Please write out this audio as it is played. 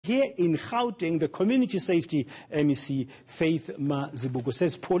Here in Gauteng, the Community Safety MEC, Faith Mazibuko,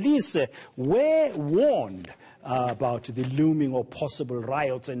 says police were warned about the looming or possible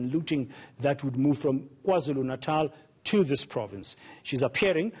riots and looting that would move from KwaZulu-Natal to this province. She's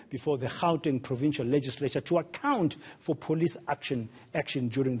appearing before the Gauteng Provincial Legislature to account for police action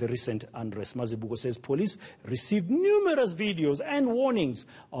during the recent unrest. Mazibuko says police received numerous videos and warnings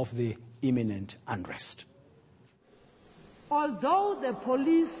of the imminent unrest. Although the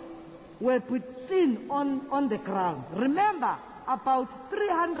police were put thin on the ground, remember about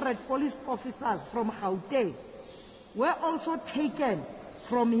 300 police officers from Gauteng were also taken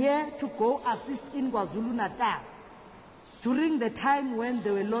from here to go assist in KwaZulu-Natal during the time when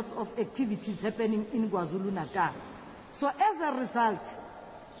there were lots of activities happening in KwaZulu-Natal. So as a result,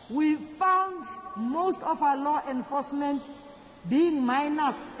 we found most of our law enforcement being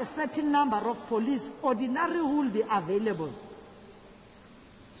minus a certain number of police, ordinary who will be available.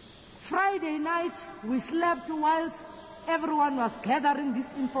 Friday night, we slept whilst everyone was gathering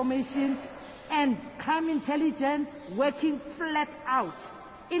this information, and crime intelligence working flat out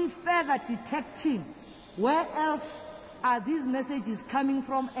in further detecting where else are these messages coming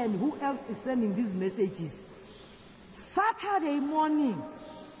from and who else is sending these messages. Saturday morning,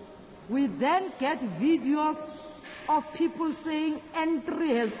 we then get videos of people saying entry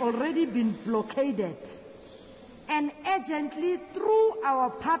has already been blockaded. And urgently, through our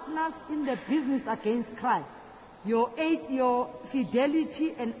partners in the business against crime, your aid, your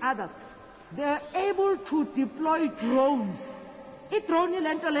Fidelity and others, they're able to deploy drones.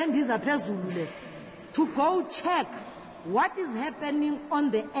 To go check what is happening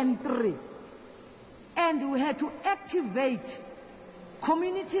on the entry. And we had to activate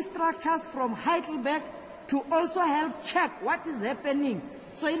community structures from Heidelberg to also help check what is happening.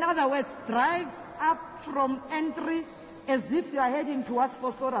 So in other words, drive up from entry as if you are heading towards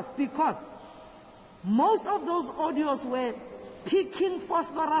Phosphorus, because most of those audios were picking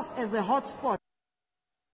Phosphorus as a hotspot.